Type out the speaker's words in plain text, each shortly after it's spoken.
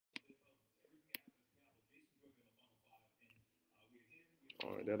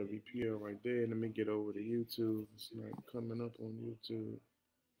All right, that'll be PL right there. Let me get over to YouTube. It's not coming up on YouTube.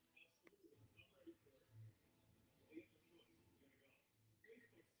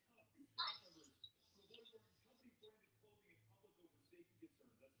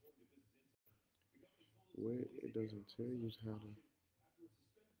 Where it doesn't tell you how to.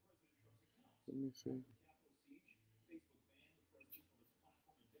 Let me see.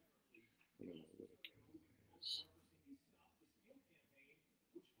 I don't know what it is.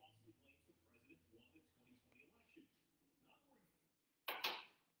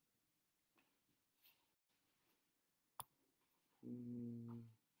 Mm,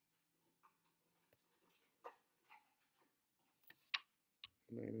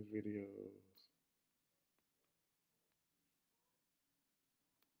 Manage videos.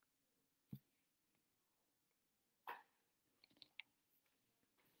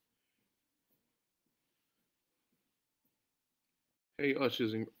 Hey,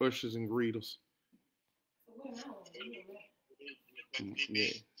 ushers and greeters.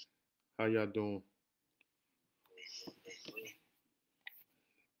 Yeah, how y'all doing?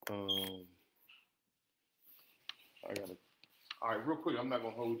 Um, I gotta. All right, real quick. I'm not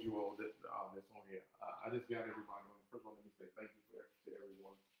gonna hold you all this on here. I just got everybody on. First of all, let me say thank you to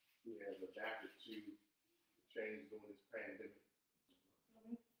everyone who has adapted to the change during this pandemic.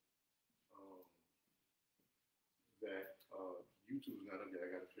 Um, that YouTube's not up there.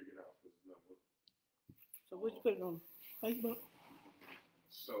 I gotta figure it out because it's not working. So what you put it on Facebook?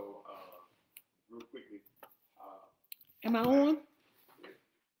 So real quickly. Am I on?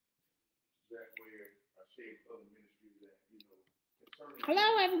 That where I shared other ministries that concerning Hello,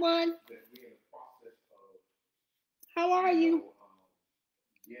 everyone. that we're in the process of. How are you?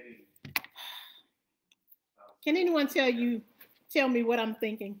 Getting. Can anyone tell me what I'm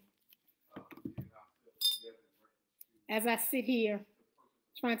thinking as I sit here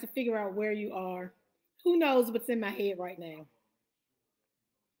trying to figure out where you are? Who knows what's in my head right now?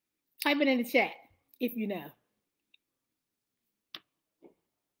 Type it in the chat if you know.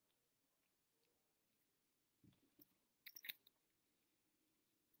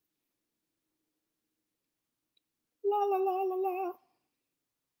 La la la la la.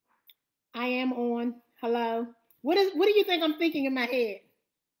 I am on. Hello. What do you think I'm thinking in my head?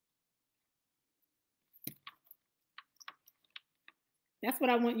 That's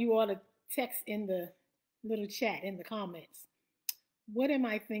what I want you all to text in the little chat in the comments. What am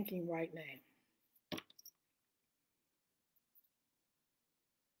I thinking right now?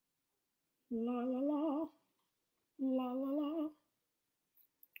 La la la. La la la.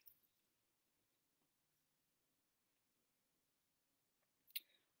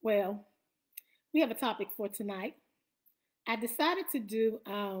 Well, we have a topic for tonight. I decided to do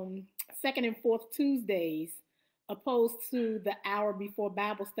second and fourth Tuesdays opposed to the hour before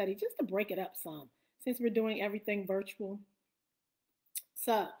Bible study just to break it up some since we're doing everything virtual.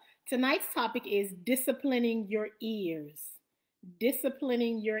 So tonight's topic is disciplining your ears.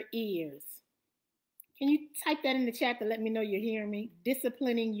 Disciplining your ears. Can you type that in the chat to let me know you're hearing me?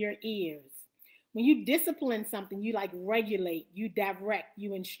 Disciplining your ears. When you discipline something, you like regulate, you direct,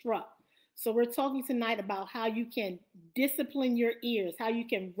 you instruct. So we're talking tonight about how you can discipline your ears, how you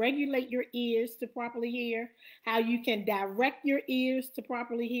can regulate your ears to properly hear, how you can direct your ears to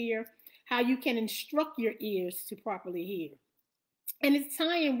properly hear, how you can instruct your ears to properly hear. And it's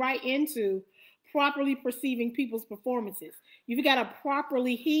tying right into properly perceiving people's performances. You've got to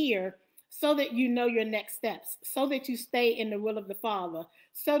properly hear so that you know your next steps, so that you stay in the will of the Father,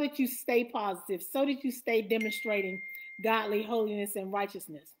 so that you stay positive, so that you stay demonstrating godly holiness and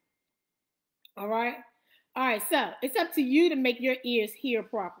righteousness. All right? All right, so it's up to you to make your ears hear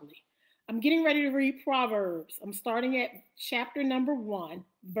properly. I'm getting ready to read Proverbs. I'm starting at chapter number 1,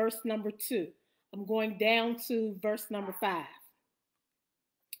 verse number 2. I'm going down to verse number 5.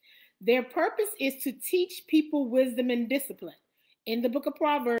 Their purpose is to teach people wisdom and discipline. In the book of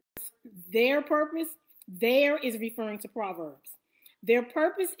Proverbs, their purpose, there is referring to Proverbs. Their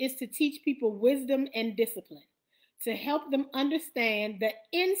purpose is to teach people wisdom and discipline, to help them understand the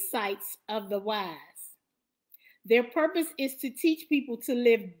insights of the wise. Their purpose is to teach people to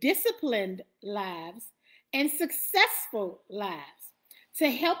live disciplined lives and successful lives,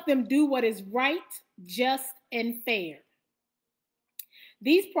 to help them do what is right, just, and fair.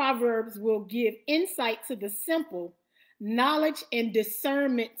 These proverbs will give insight to the simple, knowledge and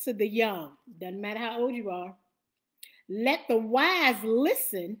discernment to the young. Doesn't matter how old you are. Let the wise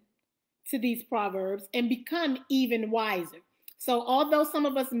listen to these proverbs and become even wiser. So although some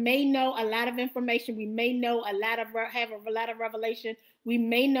of us may know a lot of information, we may know have a lot of revelation, we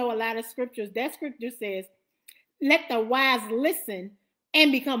may know a lot of scriptures, that scripture says, let the wise listen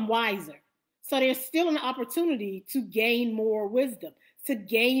and become wiser. So there's still an opportunity to gain more wisdom, to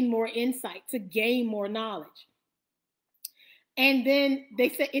gain more insight, to gain more knowledge. And then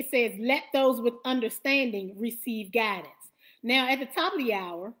it says, let those with understanding receive guidance. Now, at the top of the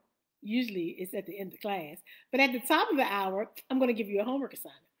hour, usually it's at the end of class, but at the top of the hour, I'm going to give you a homework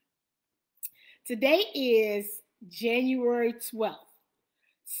assignment. Today is January 12th.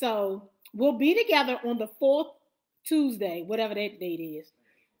 So we'll be together on the 4th Tuesday, whatever that date is.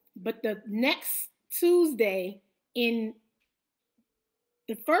 But the next Tuesday the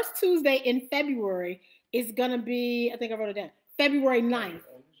first Tuesday in February is going to be, I think I wrote it down, February 9th.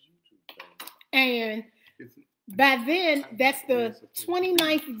 And by then, that's the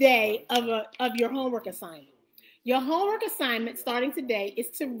 29th day of your homework assignment. Your homework assignment starting today is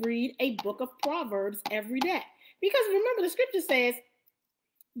to read a book of Proverbs every day. Because remember, the scripture says,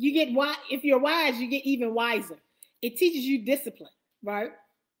 if you're wise, you get even wiser. It teaches you discipline, right?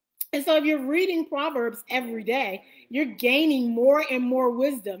 And so if you're reading Proverbs every day, you're gaining more and more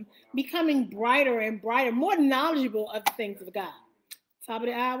wisdom, becoming brighter and brighter, more knowledgeable of the things of God. Top of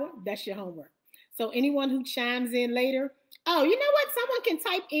the hour, that's your homework. So anyone who chimes in later, oh, you know what? Someone can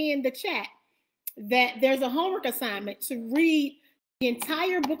type in the chat that there's a homework assignment to read the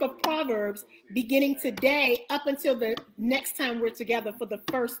entire book of Proverbs beginning today up until the next time we're together for the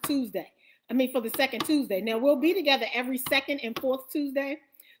for the second Tuesday. Now, we'll be together every second and fourth Tuesday.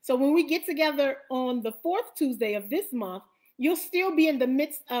 So when we get together on the 4th Tuesday of this month, you'll still be in the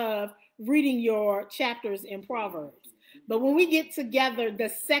midst of reading your chapters in Proverbs. But when we get together the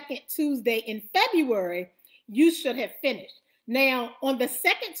second Tuesday in February, you should have finished. Now, on the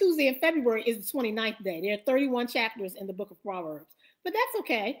second Tuesday in February is the 29th day. There are 31 chapters in the book of Proverbs. But that's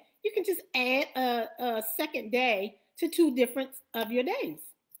okay. You can just add a second day to 2 different of your days.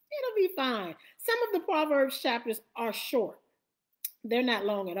 It'll be fine. Some of the Proverbs chapters are short. They're not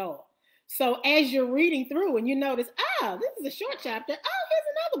long at all. So as you're reading through and you notice, oh, this is a short chapter. Oh,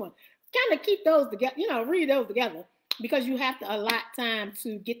 here's another one. Kind of keep those together, read those together, because you have to allot time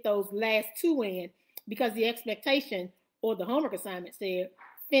to get those last 2 in, because the expectation or the homework assignment said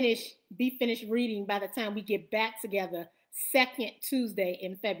be finished reading by the time we get back together second Tuesday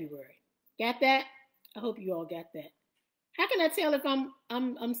in February. Got that? I hope you all got that. How can I tell if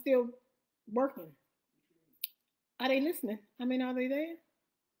I'm still working? Are they listening? Are they there?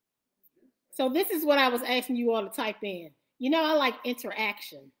 So this is what I was asking you all to type in. I like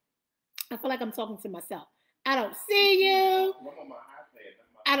interaction. I feel like I'm talking to myself. I don't see you.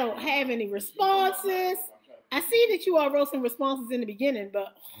 I don't have any responses. I see that you all wrote some responses in the beginning,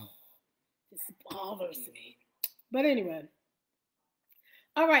 but this bothers me. But anyway.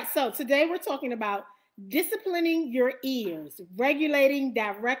 All right, so today we're talking about disciplining your ears, regulating,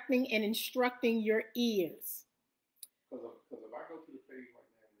 directing, and instructing your ears. Because if I go to the page right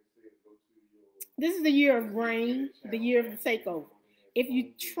now, it says go to your... This is the year of rain, the year of the takeover. If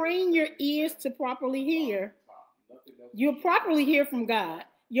you train your ears to properly hear, you'll properly hear from God.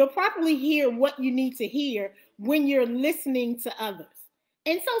 You'll properly hear what you need to hear when you're listening to others.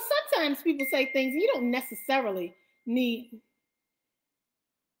 And so sometimes people say things you don't necessarily need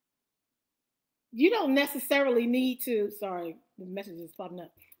to, sorry, the message is popping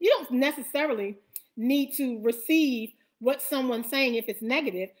up. You don't necessarily need to receive what someone's saying if it's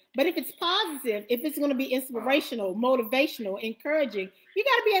negative, but if it's positive, if it's going to be inspirational, motivational, encouraging, you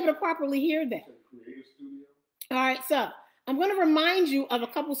got to be able to properly hear that. All right, so I'm going to remind you of a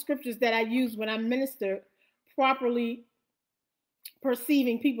couple scriptures that I use when I minister properly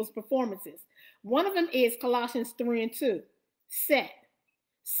perceiving people's performances. One of them is Colossians 3:2.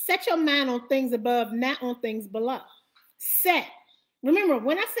 Set your mind on things above, not on things below. Set. Remember,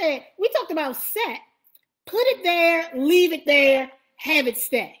 when I said, we talked about set, put it there, leave it there, have it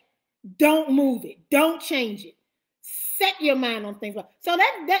stay. Don't move it. Don't change it. Set your mind on things. So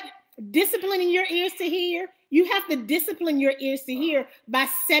that disciplining your ears to hear, you have to discipline your ears to hear by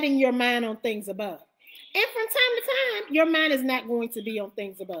setting your mind on things above. And from time to time, your mind is not going to be on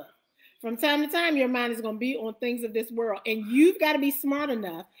things above. From time to time, your mind is going to be on things of this world. And you've got to be smart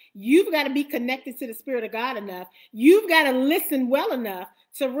enough. You've got to be connected to the Spirit of God enough. You've got to listen well enough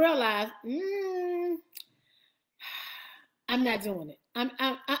to realize, I'm not doing it.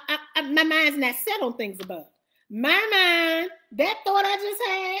 My mind's not set on things above. My mind, that thought I just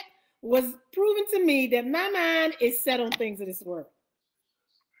had, was proving to me that my mind is set on things of this world.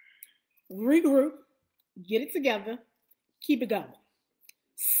 Regroup, get it together, keep it going.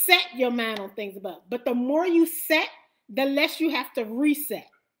 Set your mind on things above. But the more you set, the less you have to reset.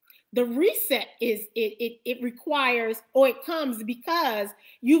 The reset is it requires, or it comes because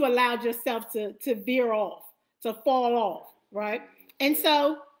you've allowed yourself to veer off, to fall off, right? And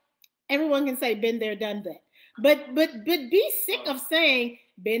so everyone can say, been there, done that. But be sick of saying,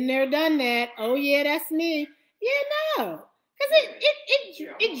 been there, done that. Oh yeah, that's me. Yeah, no. Because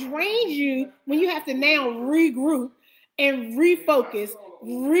it drains you when you have to now regroup and refocus,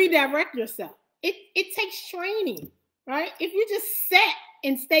 redirect yourself. It takes training, right? If you just set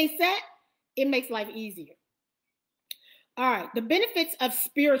and stay set, it makes life easier. All right, the benefits of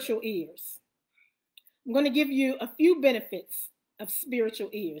spiritual ears. I'm going to give you a few benefits of spiritual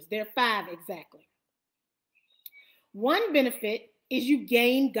ears. There are 5 exactly. One benefit is you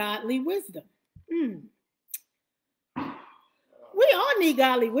gain godly wisdom. We all need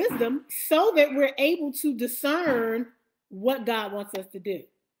godly wisdom so that we're able to discern what God wants us to do.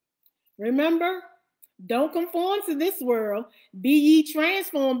 Remember, don't conform to this world. Be ye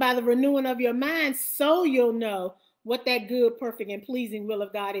transformed by the renewing of your mind so you'll know what that good, perfect, and pleasing will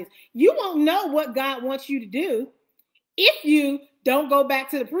of God is. You won't know what God wants you to do if you don't go back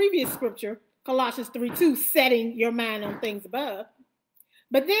to the previous scripture, Colossians 3:2, setting your mind on things above.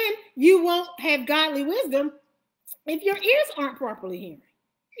 But then you won't have godly wisdom if your ears aren't properly hearing.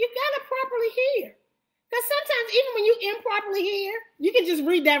 You got to properly hear. Because sometimes even when you improperly hear, you can just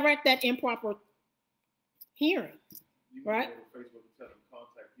redirect that improper hearing. You right? Go to Facebook and tell them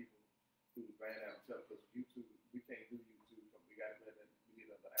contact people through the band app. Because YouTube, we can't do YouTube. We got to let them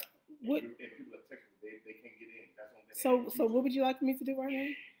get on the app. And people are texting, they can't get in. That's one thing. So what would you like me to do right now?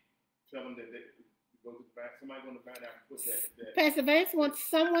 Tell them that they go to the band. Somebody go to the band app and put that. Pastor Vance wants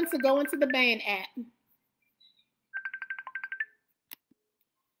someone to go into the band app.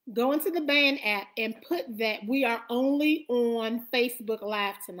 Go into the band app and put that we are only on Facebook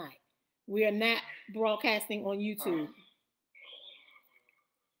Live tonight. We are not broadcasting on YouTube.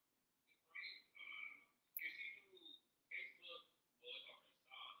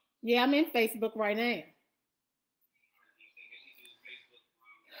 Yeah, I'm in Facebook right now.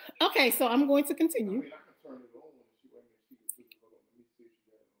 Okay, so I'm going to continue.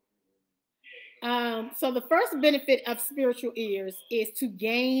 So the first benefit of spiritual ears is to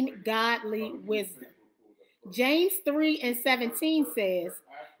gain godly wisdom. James 3:17 says,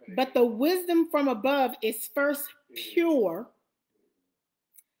 but the wisdom from above is first pure,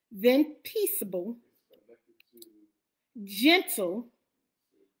 then peaceable, gentle,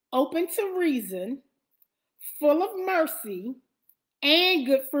 open to reason, full of mercy and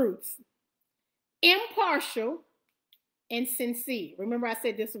good fruits, impartial and sincere. Remember, I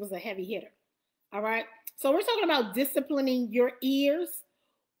said this was a heavy hitter. All right. So we're talking about disciplining your ears.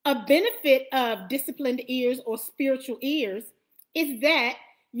 A benefit of disciplined ears or spiritual ears is that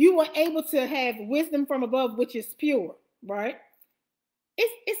you are able to have wisdom from above, which is pure, right?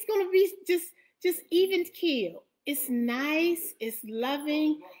 It's going to be just even keel. It's nice. It's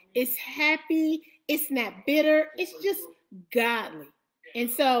loving. It's happy. It's not bitter. It's just godly. And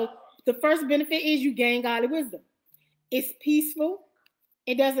so the first benefit is you gain godly wisdom. It's peaceful.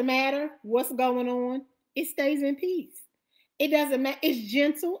 It doesn't matter what's going on. It stays in peace. It doesn't matter. It's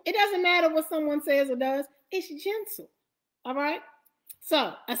gentle. It doesn't matter what someone says or does. It's gentle. All right.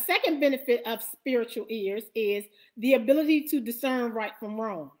 So a second benefit of spiritual ears is the ability to discern right from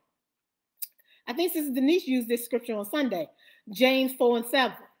wrong. I think Sister Denise used this scripture on Sunday. James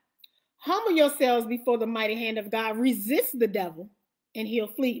 4:7. Humble yourselves before the mighty hand of God. Resist the devil and he'll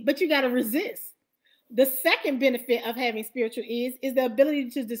flee. But you got to resist. The second benefit of having spiritual ears is the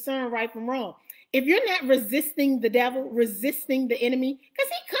ability to discern right from wrong. If you're not resisting the devil, resisting the enemy,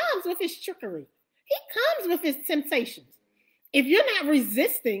 because he comes with his trickery. He comes with his temptations. If you're not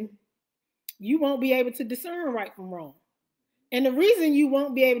resisting, you won't be able to discern right from wrong. And the reason you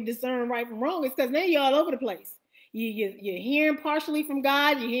won't be able to discern right from wrong is because now you're all over the place. You're hearing partially from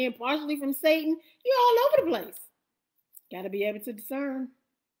God. You're hearing partially from Satan. You're all over the place. Got to be able to discern.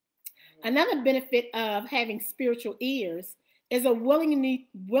 Another benefit of having spiritual ears is a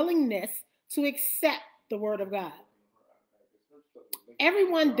willingness to accept the word of God.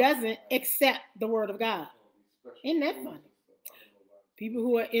 Everyone doesn't accept the word of God. Isn't that funny? People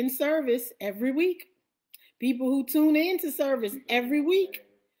who are in service every week, people who tune into service every week,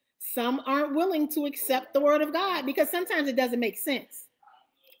 some aren't willing to accept the word of God because sometimes it doesn't make sense.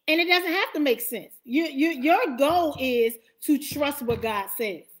 And it doesn't have to make sense. Your goal is to trust what God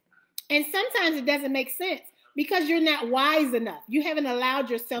says. And sometimes it doesn't make sense because you're not wise enough. You haven't allowed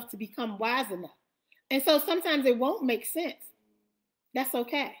yourself to become wise enough. And so sometimes it won't make sense. That's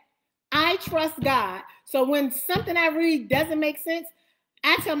okay. I trust God. So when something I read doesn't make sense,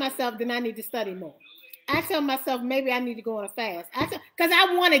 I tell myself, then I need to study more. I tell myself, maybe I need to go on a fast. Because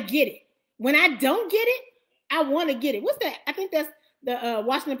I want to get it. When I don't get it, I want to get it. What's that? I think that's the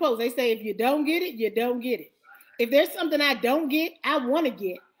Washington Post. They say, if you don't get it, you don't get it. If there's something I don't get, I want to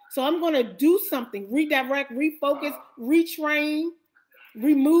get. So I'm going to do something, redirect, refocus, retrain,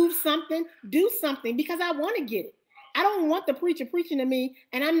 remove something, do something because I want to get it. I don't want the preacher preaching to me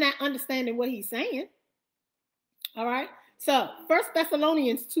and I'm not understanding what he's saying. All right. So 1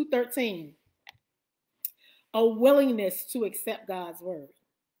 Thessalonians 2:13, a willingness to accept God's word.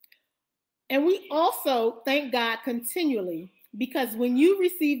 And we also thank God continually because when you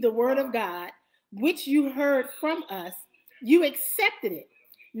received the word of God, which you heard from us, you accepted it,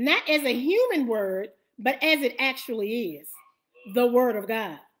 not as a human word, but as it actually is, the word of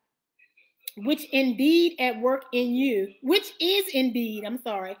God, which is indeed at work in you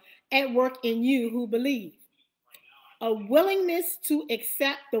who believe. A willingness to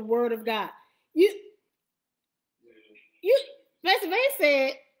accept the word of God. Pastor Van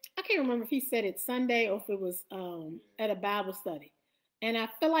said, I can't remember if he said it Sunday or if it was at a Bible study. And I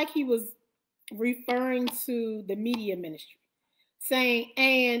feel like he was referring to the media ministry, saying,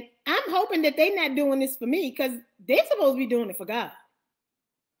 and I'm hoping that they're not doing this for me because they're supposed to be doing it for God.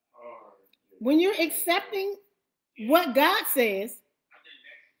 When you're accepting what God says,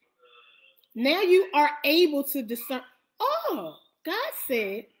 now you are able to discern, oh, God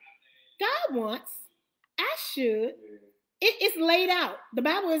said, God wants, I should. It's laid out. The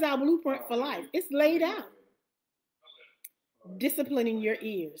Bible is our blueprint for life. It's laid out. Disciplining your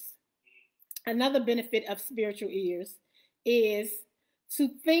ears. Another benefit of spiritual ears is to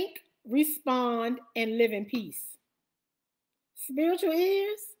think, respond, and live in peace. Spiritual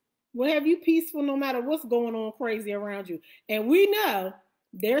ears will have you peaceful no matter what's going on crazy around you. And we know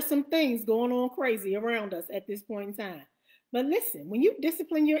there's some things going on crazy around us at this point in time. But listen, when you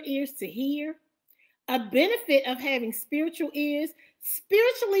discipline your ears to hear, a benefit of having spiritual ears,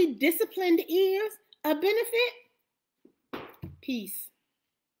 spiritually disciplined ears, a benefit, peace.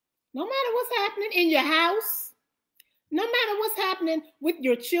 No matter what's happening in your house, no matter what's happening with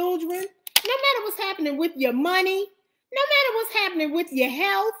your children, no matter what's happening with your money, no matter what's happening with your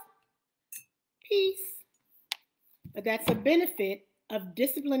health, peace. But that's a benefit of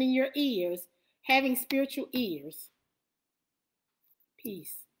disciplining your ears, having spiritual ears.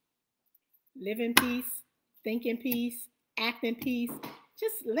 Peace. Live in peace, think in peace, act in peace.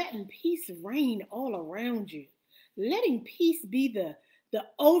 Just letting peace reign all around you. Letting peace be the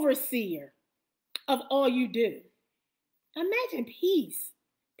overseer of all you do. Imagine peace.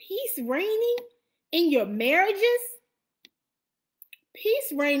 Peace reigning in your marriages.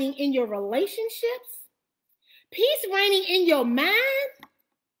 Peace reigning in your relationships. Peace reigning in your mind.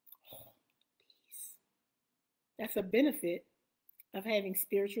 Oh, peace. That's a benefit of having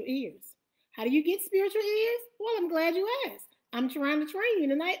spiritual ears. How do you get spiritual ears? Well, I'm glad you asked. I'm trying to train you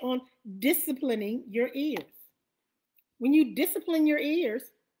tonight on disciplining your ears. When you discipline your ears,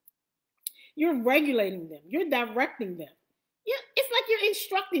 you're regulating them. You're directing them. It's like you're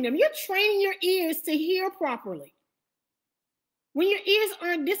instructing them. You're training your ears to hear properly. When your ears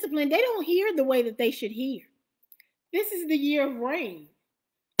aren't disciplined, they don't hear the way that they should hear. This is the year of reign.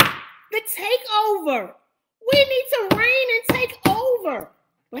 The takeover. We need to reign and take over.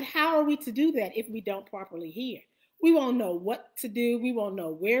 But how are we to do that if we don't properly hear? We won't know what to do. We won't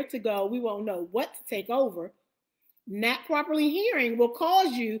know where to go. We won't know what to take over. Not properly hearing will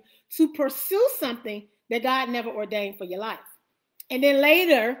cause you to pursue something that God never ordained for your life. And then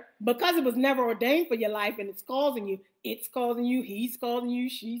later, because it was never ordained for your life and it's causing you, he's causing you,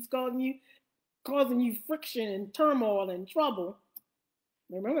 she's causing you friction and turmoil and trouble.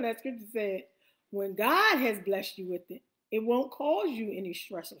 Remember that scripture said, when God has blessed you with it, it won't cause you any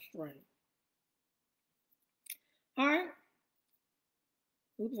stress or strain. All right.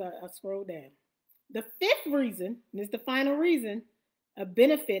 Oops, I scrolled down. The fifth reason, and it's the final reason, a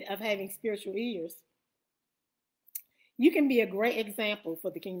benefit of having spiritual ears. You can be a great example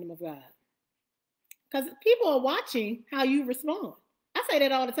for the kingdom of God. Because people are watching how you respond. I say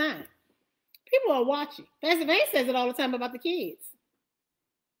that all the time. People are watching. Pastor Van says it all the time about the kids.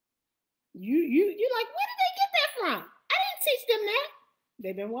 You're like, where did they get that from? I didn't teach them that.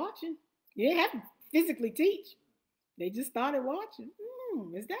 They've been watching. You didn't have to physically teach. They just started watching.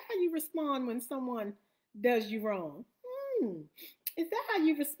 Is that how you respond when someone does you wrong? Is that how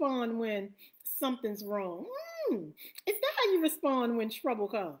you respond when something's wrong? Is that how you respond when trouble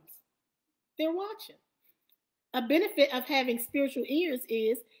comes? They're watching. A benefit of having spiritual ears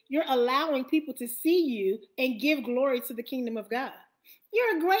is you're allowing people to see you and give glory to the kingdom of God.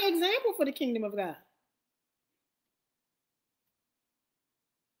 You're a great example for the kingdom of God.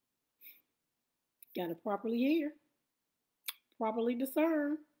 Got to properly hear, properly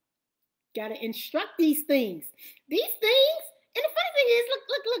discern. Got to instruct these things. These things, and the funny thing is,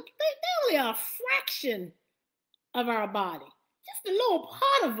 look, they're only a fraction of our body. Just a little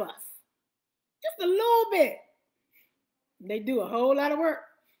part of us. Just a little bit. They do a whole lot of work.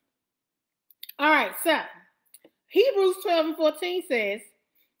 All right, so Hebrews 12 and 14 says,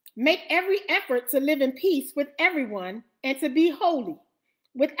 make every effort to live in peace with everyone and to be holy.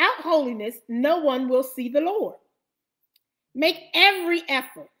 Without holiness, no one will see the Lord. Make every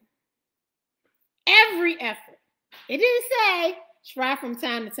effort. Every effort. It didn't say try from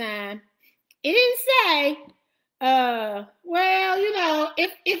time to time. It didn't say, well, you know,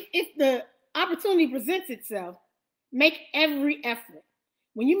 if the opportunity presents itself, make every effort.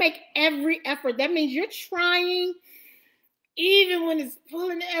 When you make every effort, that means you're trying even when it's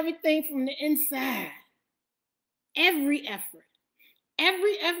pulling everything from the inside. Every effort.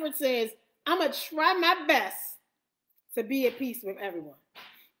 Every effort says, I'm going to try my best to be at peace with everyone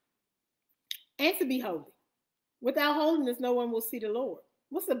and to be holy. Without holiness, no one will see the Lord.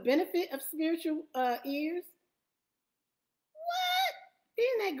 What's the benefit of spiritual ears? What?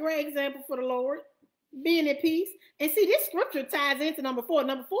 Isn't that a great example for the Lord? Being at peace. And see, this scripture ties into number 4.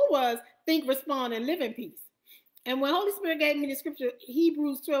 Number 4 was think, respond, and live in peace. And when Holy Spirit gave me the scripture,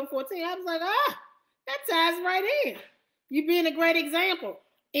 Hebrews 12:14, I was like, that ties right in. You being a great example.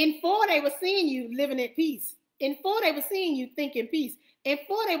 In 4, they were seeing you living at peace. In 4, they were seeing you thinking peace. In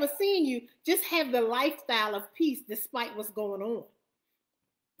 4, they were seeing you just have the lifestyle of peace despite what's going on.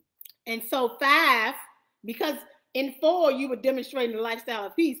 And so 5, because in 4, you were demonstrating the lifestyle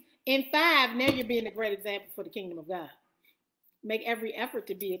of peace. In 5, now you're being a great example for the kingdom of God. Make every effort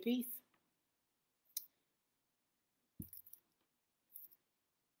to be at peace.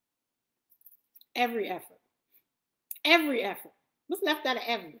 Every effort. Every effort. What's left out of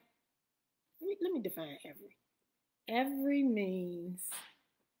every? Let me define every. Every means,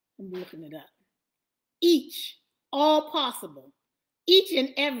 I'm looking it up. Each, all possible. Each and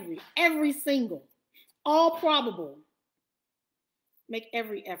every single, all probable. Make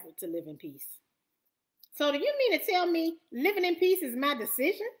every effort to live in peace. So do you mean to tell me living in peace is my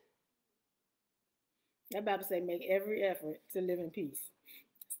decision? That Bible say make every effort to live in peace.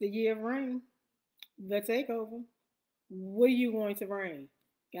 It's the year of rain, the takeover. What are you going to reign?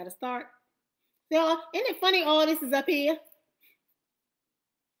 Got to start. So, isn't it funny all this is up here?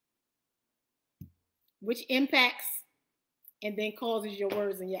 Which impacts and then causes your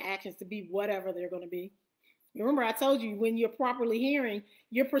words and your actions to be whatever they're going to be. Remember, I told you when you're properly hearing,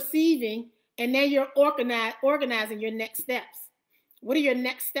 you're perceiving, and then you're organizing your next steps. What are your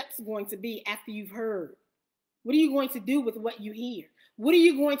next steps going to be after you've heard? What are you going to do with what you hear? What are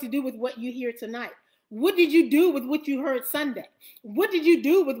you going to do with what you hear tonight? What did you do with what you heard Sunday? What did you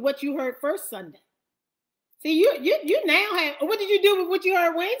do with what you heard first Sunday? See, you now have, what did you do with what you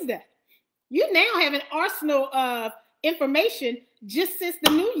heard Wednesday? You now have an arsenal of information just since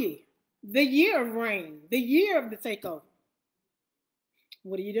the new year, the year of reign, the year of the takeover.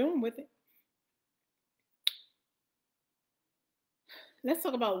 What are you doing with it? Let's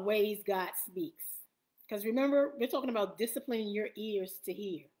talk about ways God speaks. Because remember, we're talking about disciplining your ears to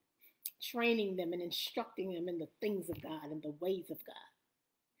hear, training them and instructing them in the things of God and the ways of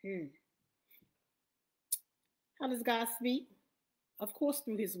God. How does God speak? Of course,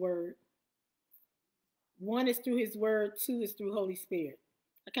 through his word. 1 is through his word, 2 is through Holy Spirit.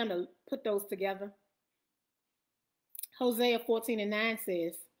 I kind of put those together. Hosea 14:9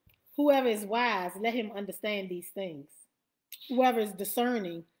 says, whoever is wise, let him understand these things. Whoever is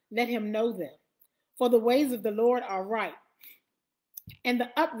discerning, let him know them. For the ways of the Lord are right, and the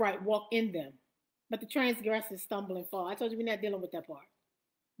upright walk in them. But the transgressors stumble and fall. I told you we're not dealing with that part.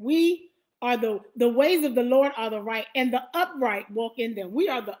 We are the ways of the Lord are the right, and the upright walk in them. We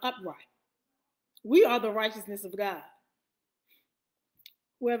are the upright. We are the righteousness of God.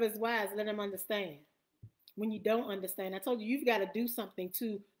 Whoever is wise, let him understand. When you don't understand, I told you, you've got to do something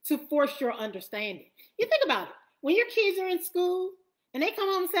to force your understanding. You think about it. When your kids are in school and they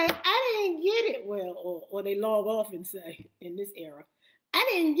come home and say, I didn't get it. Well, or they log off and say, in this era, I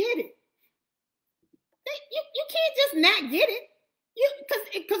didn't get it. You can't just not get it.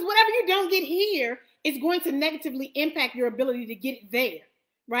 Because whatever you don't get here is going to negatively impact your ability to get it there,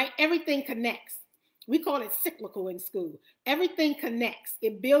 right? Everything connects. We call it cyclical in school. Everything connects.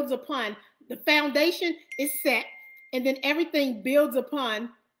 It builds upon, the foundation is set, and then everything builds upon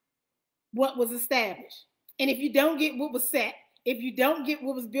what was established. And if you don't get what was set, if you don't get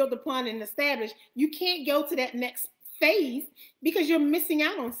what was built upon and established, you can't go to that next phase because you're missing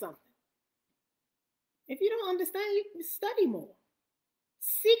out on something. If you don't understand, you study more.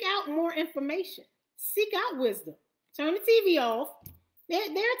 Seek out more information. Seek out wisdom. Turn the TV off. There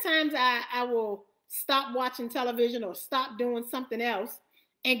are times I will stop watching television or stop doing something else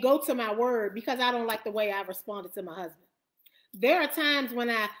and go to my word because I don't like the way I responded to my husband. There are times when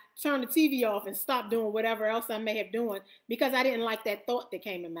I turn the TV off and stop doing whatever else I may have done because I didn't like that thought that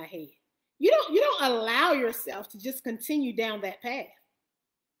came in my head. You don't allow yourself to just continue down that path.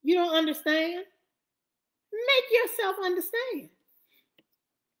 You don't understand? Make yourself understand.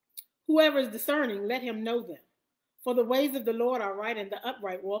 Whoever is discerning, let him know them. For the ways of the Lord are right, and the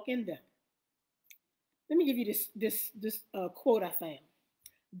upright walk in them. Let me give you this quote I found.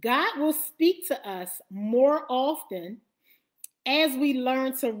 God will speak to us more often as we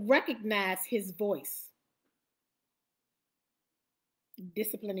learn to recognize his voice.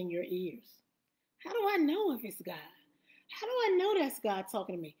 Disciplining your ears. How do I know if it's God? How do I know that's God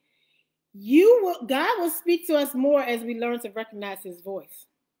talking to me? God will speak to us more as we learn to recognize his voice.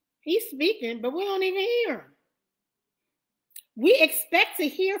 He's speaking, but we don't even hear him. We expect to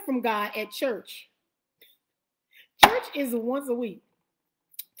hear from God at church. Church is once a week.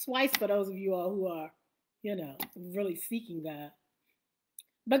 Twice for those of you all who are, really seeking God.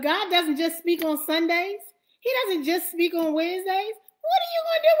 But God doesn't just speak on Sundays. He doesn't just speak on Wednesdays. What are you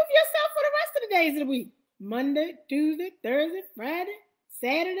going to do with yourself for the rest of the days of the week? Monday, Tuesday, Thursday, Friday,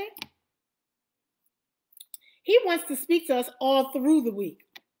 Saturday. He wants to speak to us all through the week.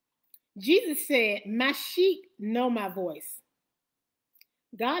 Jesus said, my sheep know my voice.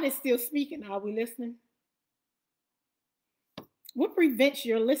 God is still speaking. Are we listening? What prevents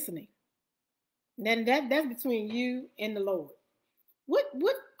your listening? And that's between you and the Lord.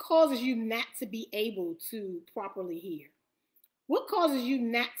 What causes you not to be able to properly hear? What causes you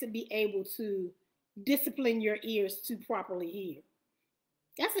not to be able to discipline your ears to properly hear?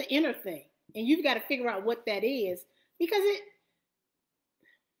 That's an inner thing. And you've got to figure out what that is, because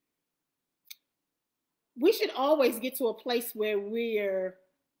we should always get to a place where we're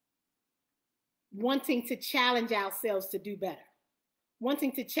wanting to challenge ourselves to do better,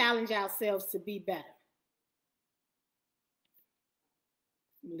 wanting to challenge ourselves to be better.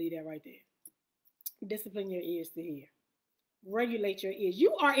 I'm gonna leave that right there. Discipline your ears to hear. Regulate your ears.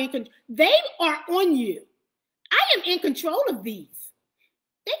 You are in control. They are on you. I am in control of these.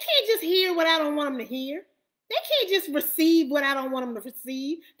 They can't just hear what I don't want them to hear. They can't just receive what I don't want them to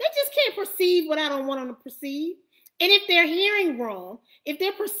receive. They just can't perceive what I don't want them to perceive. And if they're hearing wrong, if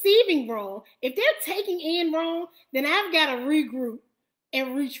they're perceiving wrong, if they're taking in wrong, then I've got to regroup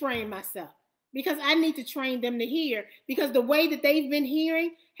and retrain myself, because I need to train them to hear, because the way that they've been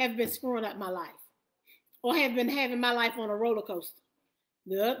hearing have been screwing up my life, or have been having my life on a roller coaster.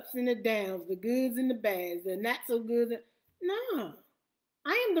 The ups and the downs, the goods and the bads, the not so good. No,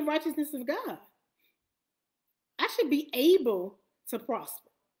 I am the righteousness of God. I should be able to prosper.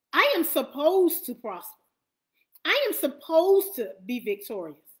 I am supposed to prosper. I am supposed to be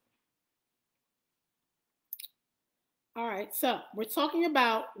victorious. All right, so we're talking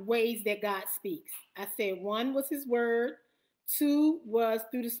about ways that God speaks. I said 1 was his word, 2 was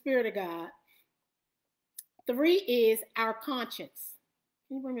through the Spirit of God, 3 is our conscience.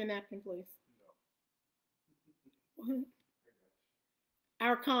 Can you bring me a napkin, please? No.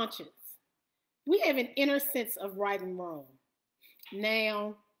 Our conscience. We have an inner sense of right and wrong.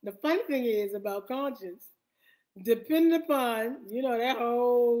 Now, the funny thing is about conscience, depending upon, that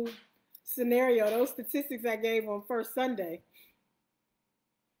whole scenario, those statistics I gave on first Sunday,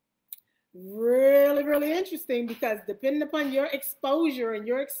 really, really interesting, because depending upon your exposure and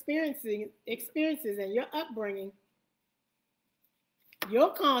your experiences and your upbringing,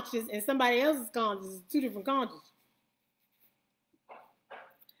 your conscience and somebody else's conscience is 2 different consciences.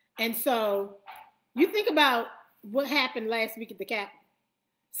 And so you think about what happened last week at the Capitol.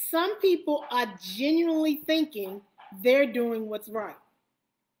 Some people are genuinely thinking they're doing what's right.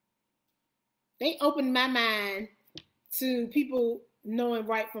 They opened my mind to people knowing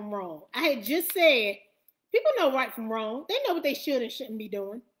right from wrong. I had just said, people know right from wrong. They know what they should and shouldn't be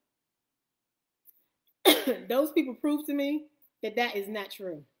doing. Those people prove to me that that is not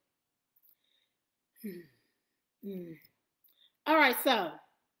true. All right, so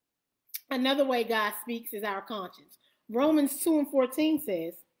another way God speaks is our conscience. Romans 2:14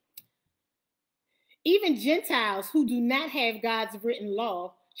 says, even Gentiles who do not have God's written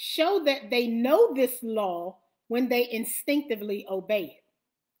law show that they know this law when they instinctively obey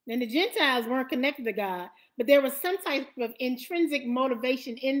it. And the Gentiles weren't connected to God, but there was some type of intrinsic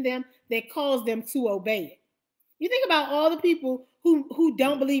motivation in them that caused them to obey it. You think about all the people who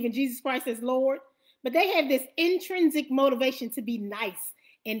don't believe in Jesus Christ as Lord, but they have this intrinsic motivation to be nice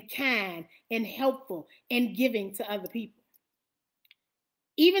and kind and helpful and giving to other people.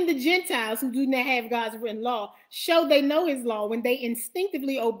 Even the Gentiles who do not have God's written law show they know his law when they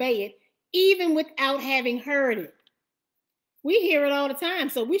instinctively obey it, even without having heard it. We hear it all the time,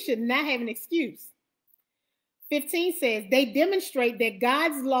 so we should not have an excuse. 15 says, they demonstrate that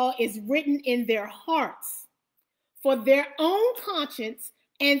God's law is written in their hearts for their own conscience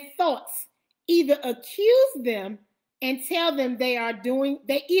and thoughts either accuse them and tell them they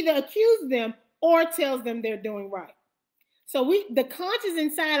either accuse them or tells them they're doing right. So the conscience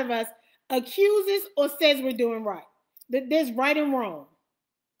inside of us accuses or says we're doing right. There's right and wrong.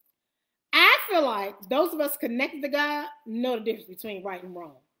 I feel like those of us connected to God know the difference between right and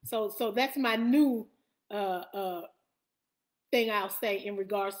wrong. So that's my new thing I'll say in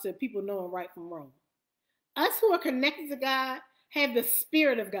regards to people knowing right from wrong. Us who are connected to God have the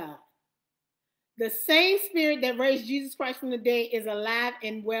Spirit of God. The same Spirit that raised Jesus Christ from the dead is alive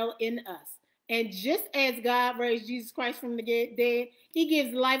and well in us. And just as God raised Jesus Christ from the dead, he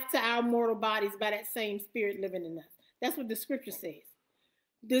gives life to our mortal bodies by that same Spirit living in us. That's what the scripture says.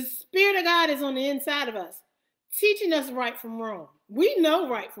 The Spirit of God is on the inside of us, teaching us right from wrong. We know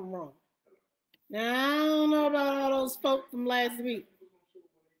right from wrong. Now, I don't know about all those folk from last week.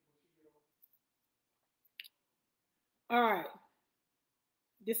 All right.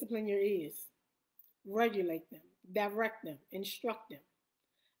 Discipline your ears. Regulate them. Direct them. Instruct them.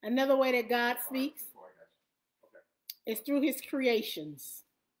 Another way that God speaks is through his creations.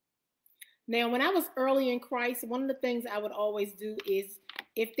 Now, when I was early in Christ, one of the things I would always do is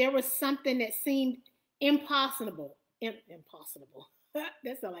if there was something that seemed impossible, that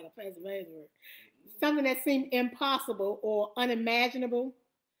sounds like a fancy word. Something that seemed impossible or unimaginable,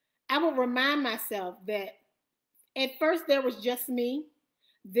 I would remind myself that at first there was just me,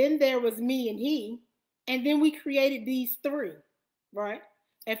 then there was me and he, and then we created these three, right?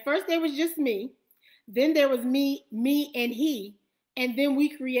 At first there was just me, then there was me and he, and then we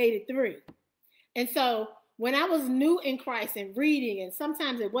created three. And so when I was new in Christ and reading, and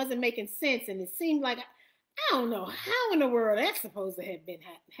sometimes it wasn't making sense, and it seemed like, I don't know how in the world that's supposed to have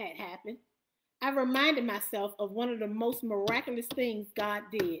had happened, I reminded myself of one of the most miraculous things God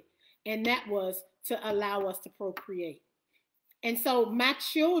did, and that was to allow us to procreate. And so my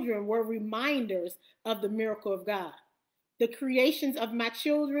children were reminders of the miracle of God. The creations of my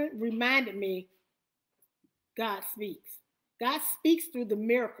children reminded me God speaks. God speaks through the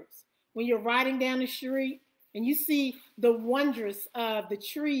miracles. When you're riding down the street and you see the wonders of the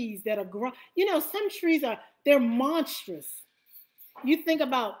trees that are growing, some trees they're monstrous. You think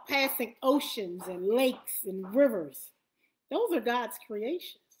about passing oceans and lakes and rivers. Those are God's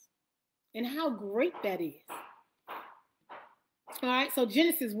creations. And how great that is. All right, so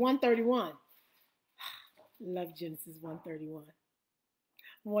Genesis 1:31. Love Genesis 1:31.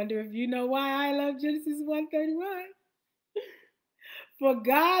 Wonder if you know why I love Genesis 1:31. For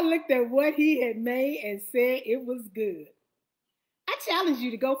God looked at what he had made and said it was good. I challenge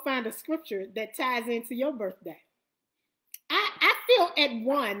you to go find a scripture that ties into your birthday. I feel at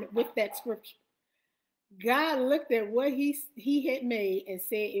one with that scripture. God looked at what he had made and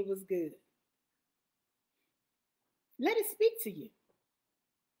said it was good. Let it speak to you.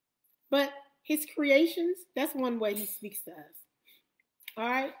 But his creations, that's one way he speaks to us. All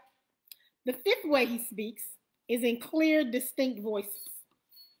right. The fifth way he speaks is in clear, distinct voices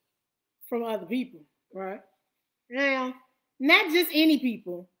from other people, right? Now, not just any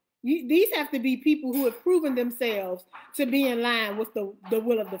people. These have to be people who have proven themselves to be in line with the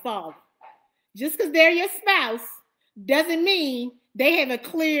will of the Father. Just because they're your spouse doesn't mean they have a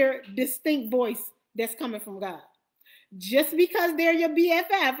clear, distinct voice that's coming from God. Just because they're your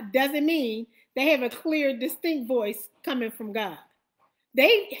BFF doesn't mean they have a clear, distinct voice coming from God.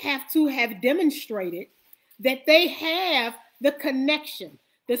 They have to have demonstrated that they have the connection,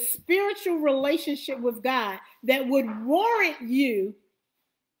 the spiritual relationship with God that would warrant you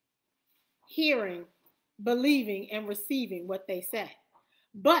hearing, believing, and receiving what they say.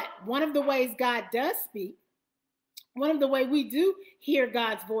 But one of the ways God does speak, one of the ways we do hear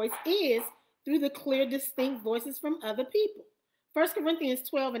God's voice is through the clear, distinct voices from other people. 1 Corinthians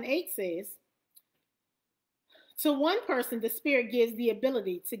 12:8 says, to one person, the Spirit gives the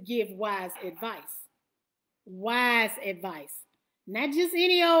ability to give wise advice. Wise advice. Not just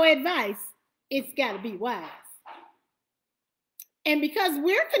any old advice. It's got to be wise. And because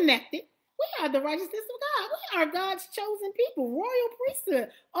we're connected, we are the righteousness of God. We are God's chosen people, royal priesthood,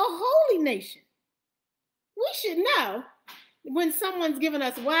 a holy nation. We should know when someone's giving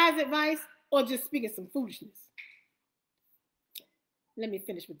us wise advice or just speaking some foolishness. Let me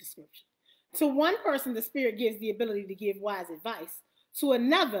finish with the scripture. To one person, the Spirit gives the ability to give wise advice. To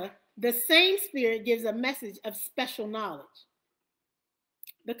another, the same Spirit gives a message of special knowledge.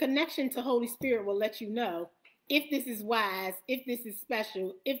 The connection to Holy Spirit will let you know if this is wise, if this is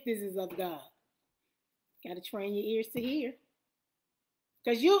special, if this is of God. Got to train your ears to hear.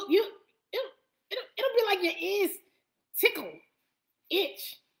 Because it'll be like your ears tickle,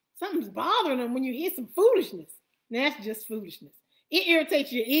 itch. Something's bothering them when you hear some foolishness. That's just foolishness. It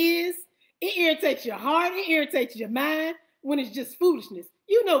irritates your ears. It irritates your heart. It irritates your mind when it's just foolishness.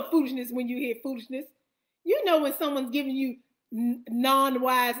 You know foolishness when you hear foolishness. You know when someone's giving you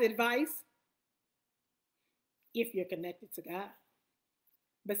non-wise advice. If you're connected to God.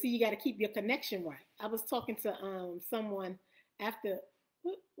 But see, you got to keep your connection right. I was talking to someone after,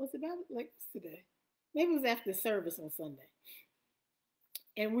 what was it about? Like today? Maybe it was after service on Sunday.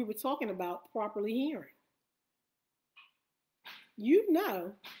 And we were talking about properly hearing. You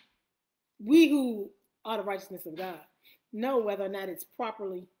know, we who are the righteousness of God know whether or not it's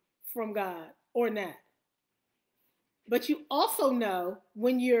properly from God or not. But you also know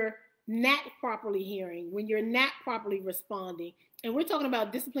when you're not properly hearing, when you're not properly responding. And we're talking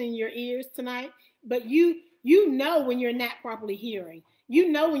about disciplining your ears tonight, but you know when you're not properly hearing.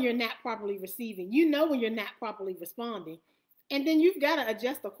 You know when you're not properly receiving. You know when you're not properly responding. And then you've got to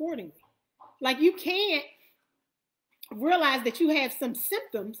adjust accordingly. Like you can't realize that you have some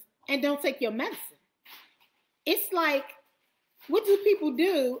symptoms and don't take your medicine. It's like, what do people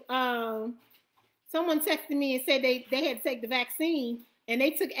do? Someone texted me and said they had to take the vaccine and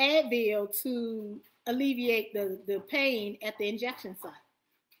they took Advil to alleviate the pain at the injection site.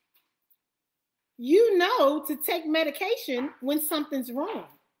 You know to take medication when something's wrong.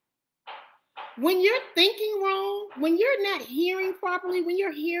 When you're thinking wrong, when you're not hearing properly, when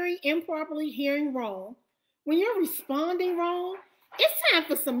you're hearing improperly, hearing wrong, when you're responding wrong, it's time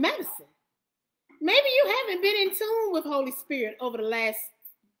for some medicine. Maybe you haven't been in tune with Holy Spirit over the last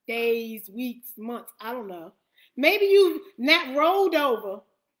days, weeks, months, I don't know. Maybe you've not rolled over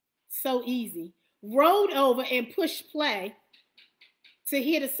so easy, rolled over and pushed play to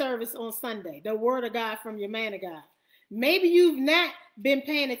hear the service on Sunday, the word of God from your man of God. Maybe you've not been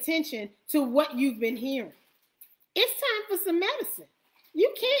paying attention to what you've been hearing. It's time for some medicine.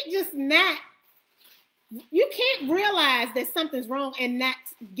 You can't realize that something's wrong and not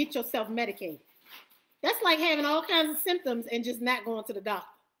get yourself medicated. That's like having all kinds of symptoms and just not going to the doctor.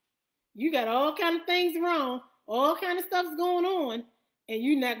 You got all kinds of things wrong, all kinds of stuff's going on, and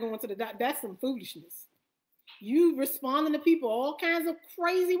you're not going to the doctor. That's some foolishness. You responding to people all kinds of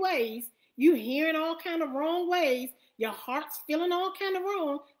crazy ways. You hearing all kinds of wrong ways. Your heart's feeling all kind of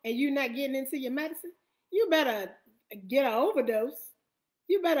wrong, and you're not getting into your medicine. You better get an overdose.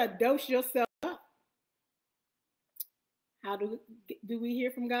 You better dose yourself up. How do we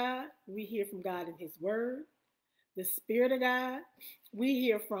hear from God? We hear from God in his word, the Spirit of God. We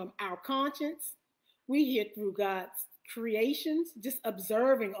hear from our conscience. We hear through God's creations, just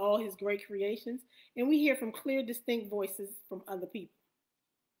observing all his great creations. And we hear from clear, distinct voices from other people.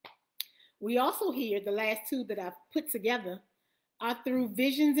 We also hear, the last two that I've put together are through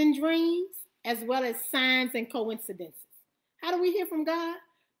visions and dreams, as well as signs and coincidences. How do we hear from God?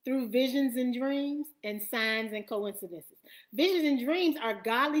 Through visions and dreams and signs and coincidences. Visions and dreams are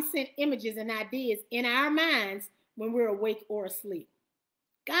godly sent images and ideas in our minds when we're awake or asleep.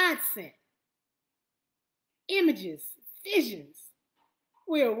 God sent images, visions.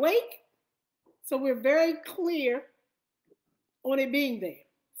 We're awake, so we're very clear on it being there.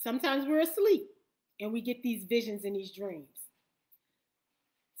 Sometimes we're asleep and we get these visions and these dreams.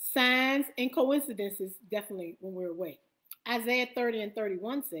 Signs and coincidences, definitely when we're awake. Isaiah 30 and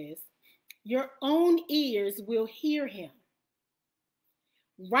 31 says, your own ears will hear him.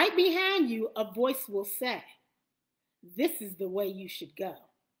 Right behind you, a voice will say, this is the way you should go,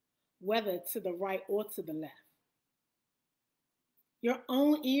 whether to the right or to the left. Your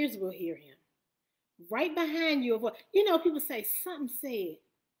own ears will hear him. Right behind you, a voice. You know, people say, something said.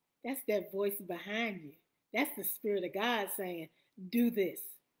 That's that voice behind you. That's the Spirit of God saying, do this,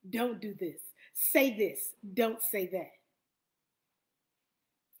 don't do this. Say this, don't say that.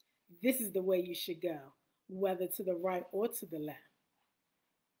 This is the way you should go, whether to the right or to the left.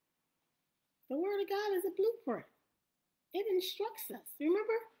 The Word of God is a blueprint. It instructs us.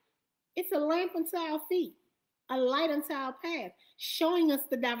 Remember? It's a lamp unto our feet, a light unto our path, showing us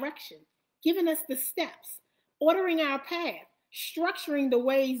the direction, giving us the steps, ordering our path, structuring the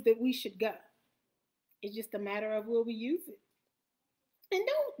ways that we should go. It's just a matter of will we use it. And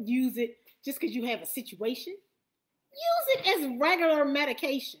don't use it just because you have a situation. Use it as regular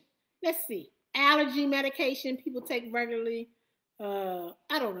medication. Let's see. Allergy medication people take regularly.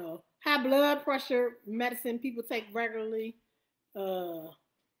 I don't know. High blood pressure medicine people take regularly. I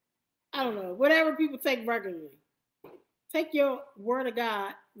don't know. Whatever people take regularly. Take your Word of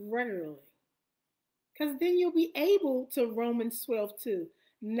God regularly. Because then you'll be able to, Romans 12:2,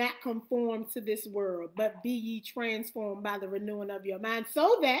 not conform to this world, but be ye transformed by the renewing of your mind,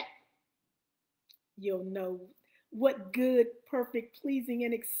 so that you'll know what good, perfect, pleasing,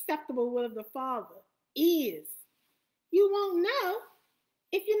 and acceptable will of the Father is. You won't know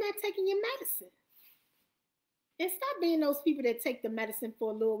if you're not taking your medicine. And stop being those people that take the medicine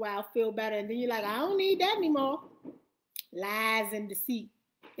for a little while, feel better, and then you're like, I don't need that anymore. Lies and deceit.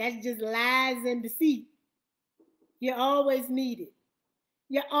 That's just lies and deceit. You always need it.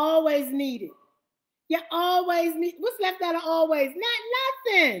 You always need it. You always need. What's left out of always?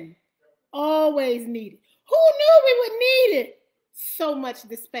 Not nothing. Always need it. Who knew we would need it so much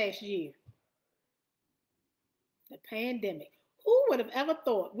this past year? The pandemic. Who would have ever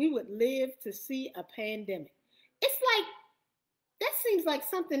thought we would live to see a pandemic? It's like, that seems like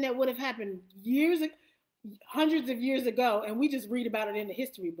something that would have happened years, hundreds of years ago, and we just read about it in the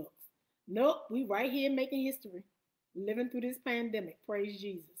history books. Nope, we right here making history, living through this pandemic. Praise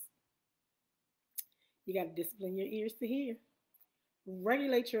Jesus. You got to discipline your ears to hear.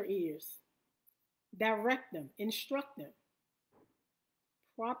 Regulate your ears. Direct them. Instruct them.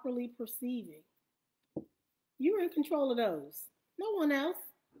 Properly perceiving. You're in control of those. No one else.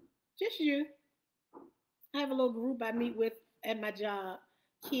 Just you. I have a little group I meet with at my job,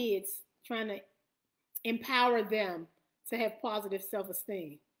 kids, trying to empower them to have positive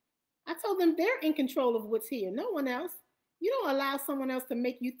self-esteem. I told them they're in control of what's here. No one else. You don't allow someone else to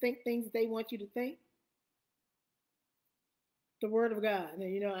make you think things they want you to think. The word of God. Now,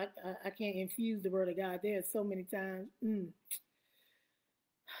 you know, I can't infuse the word of God. There's so many times.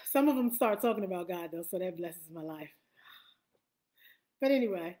 Some of them start talking about God, though, so that blesses my life. But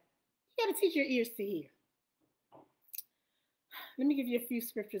anyway, you got to teach your ears to hear. Let me give you a few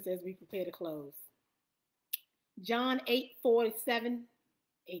scriptures as we prepare to close. John 8:47.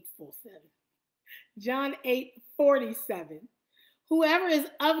 John 8:47. Whoever is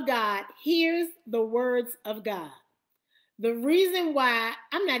of God hears the words of God. The reason why,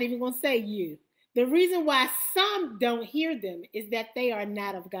 I'm not even going to say you, the reason why some don't hear them is that they are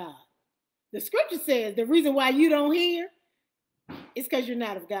not of God. The scripture says the reason why you don't hear is because you're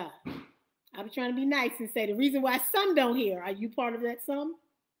not of God. I'm trying to be nice and say the reason why some don't hear. Are you part of that some?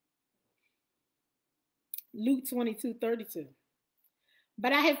 Luke 22:32.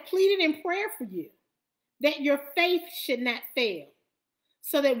 But I have pleaded in prayer for you that your faith should not fail,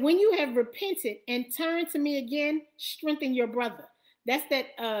 so that when you have repented and turned to me again, strengthen your brother. That's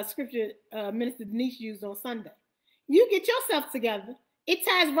that scripture Minister Denise used on Sunday. You get yourself together. It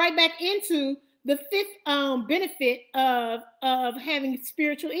ties right back into the fifth benefit of having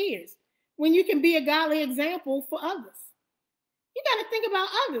spiritual ears. When you can be a godly example for others. You got to think about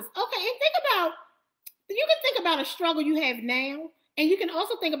others. Okay, and you can think about a struggle you have now, and you can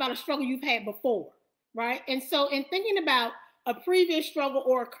also think about a struggle you've had before, right? And so in thinking about a previous struggle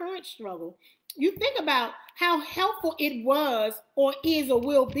or a current struggle, you think about how helpful it was or is or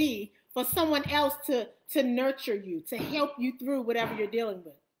will be for someone else to nurture you, to help you through whatever you're dealing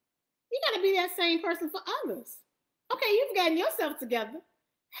with. You got to be that same person for others. Okay, you've gotten yourself together.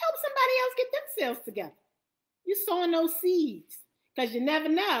 Help somebody else get themselves together. You're sowing those seeds because you never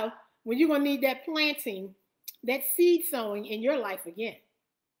know when you're going to need that planting, that seed sowing in your life again.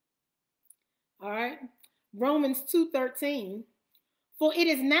 All right. Romans 2:13. For it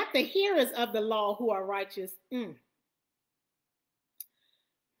is not the hearers of the law who are righteous,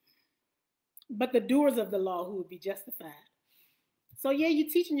 but the doers of the law who will be justified. So yeah,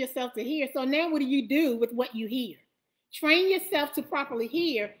 you're teaching yourself to hear. So now what do you do with what you hear? Train yourself to properly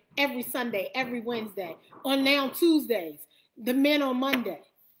hear every Sunday, every Wednesday, or now Tuesdays, the men on Monday.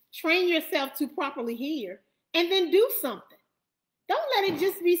 Train yourself to properly hear and then do something. Don't let it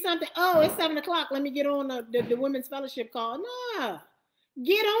just be something, oh, it's 7 o'clock, let me get on the women's fellowship call. No,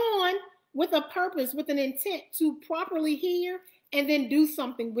 get on with a purpose, with an intent to properly hear and then do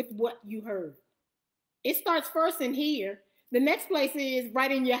something with what you heard. It starts first in here. The next place is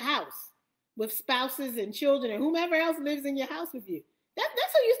right in your house with spouses and children and whomever else lives in your house with you. That's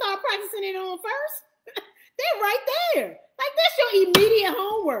who you start practicing it on first. They're right there. Like, that's your immediate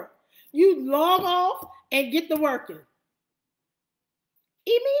homework. You log off and get to working.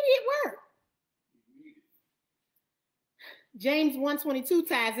 Immediate work. James 1:22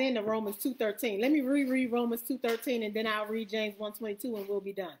 ties into Romans 2:13. Let me reread Romans 2:13 and then I'll read James 1:22 and we'll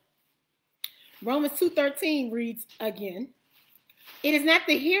be done. Romans 2:13 reads again, it is not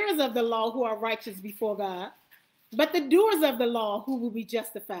the hearers of the law who are righteous before God, but the doers of the law who will be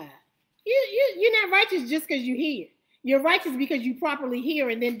justified. You're not righteous just because you hear. You're righteous because you properly hear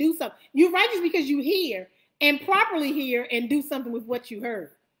and then do something. You're righteous because you hear and properly hear and do something with what you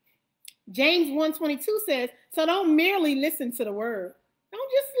heard. James 1:22 says, so don't merely listen to the word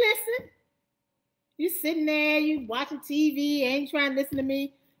Don't just listen. You sitting there, you watching TV, ain't trying to listen to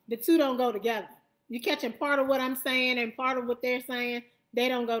me. The two don't go together. You catching part of what I'm saying and part of what they're saying. They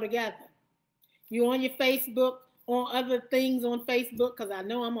don't go together. You on your Facebook, on other things on Facebook, because I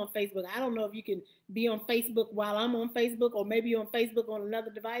know I'm on Facebook. I don't know if you can be on Facebook while I'm on Facebook, or maybe on Facebook on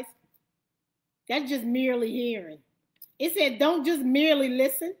another device. That's just merely hearing. It said, don't just merely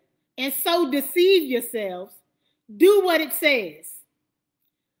listen and so deceive yourselves. Do what it says.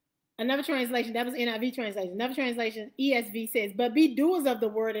 Another translation, that was NIV translation. Another translation, ESV says, but be doers of the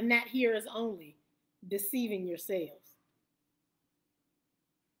word and not hearers only, deceiving yourselves.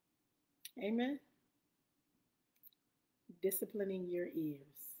 Amen. Disciplining your ears.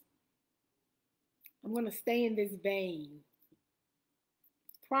 I'm going to stay in this vein.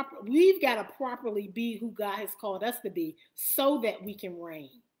 We've got to properly be who God has called us to be so that we can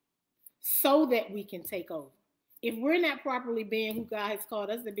reign, so that we can take over. If we're not properly being who God has called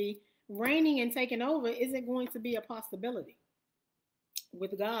us to be, reigning and taking over isn't going to be a possibility.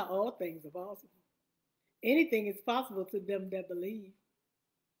 With God, all things are possible. Anything is possible to them that believe.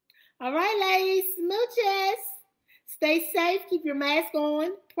 All right, ladies, smooches. Stay safe. Keep your mask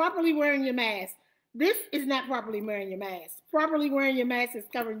on. Properly wearing your mask. This is not properly wearing your mask. Properly wearing your mask is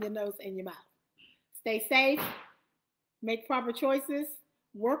covering your nose and your mouth. Stay safe. Make proper choices.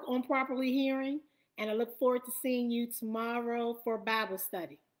 Work on properly hearing. And I look forward to seeing you tomorrow for Bible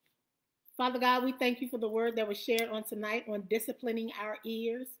study. Father God, we thank you for the word that was shared on tonight on disciplining our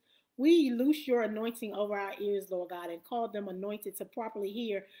ears. We loose your anointing over our ears, Lord God, and call them anointed to properly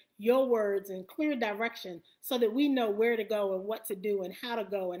hear your words in clear direction so that we know where to go and what to do and how to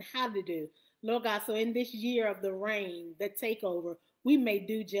go and how to do. Lord God, so in this year of the reign, the takeover, we may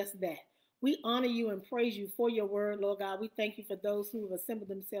do just that. We honor you and praise you for your word, Lord God. We thank you for those who have assembled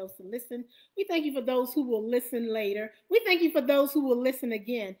themselves to listen. We thank you for those who will listen later. We thank you for those who will listen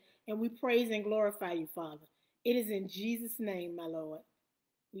again. And we praise and glorify you, Father. It is in Jesus' name, my Lord,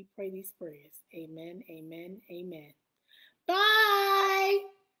 we pray these prayers. Amen, amen, amen. Bye.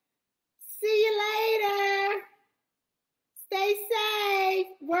 See you later. Stay safe.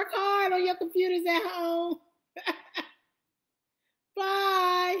 Work hard on your computers at home.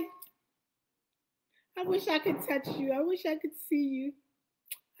 Bye. I wish I could touch you. I wish I could see you.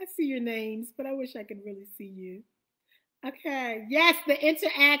 I see your names, but I wish I could really see you. Okay. Yes, the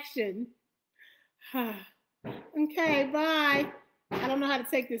interaction. Okay, bye. I don't know how to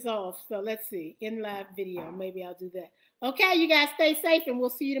take this off, so let's see. In live video, maybe I'll do that. Okay, you guys stay safe, and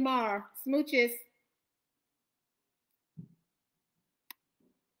we'll see you tomorrow. Smooches.